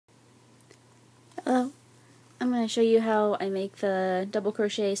Hello, I'm going to show you how I make the double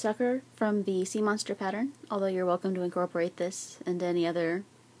crochet sucker from the Sea Monster pattern, although you're welcome to incorporate this into any other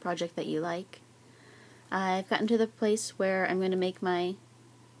project that you like. I've gotten to the place where I'm going to make my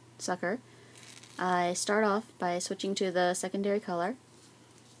sucker. I start off by switching to the secondary color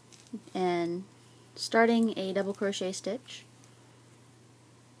and starting a double crochet stitch,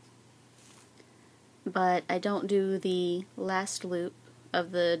 but I don't do the last loop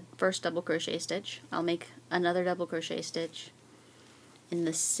of the first double crochet stitch. I'll make another double crochet stitch in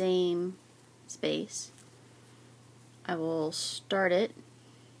the same space. I will start it,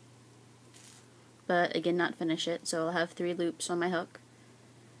 but again not finish it, so I'll have 3 loops on my hook.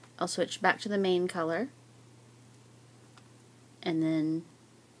 I'll switch back to the main color and then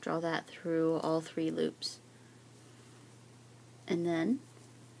draw that through all 3 loops. And then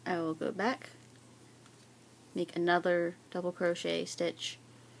I will go back, make another double crochet stitch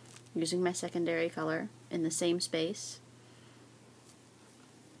using my secondary color in the same space.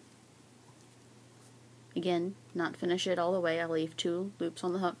 Again, not finish it all the way, I'll leave 2 loops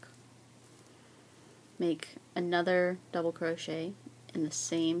on the hook. Make another double crochet in the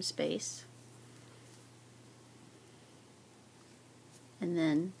same space, and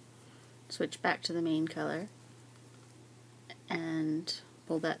then switch back to the main color and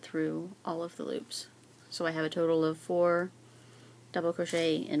pull that through all of the loops. So I have a total of 4 double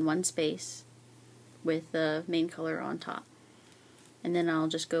crochet in one space with the main color on top. And then I'll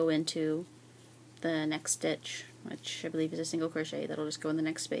just go into the next stitch, which I believe is a single crochet that'll just go in the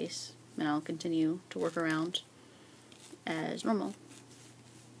next space, and I'll continue to work around as normal.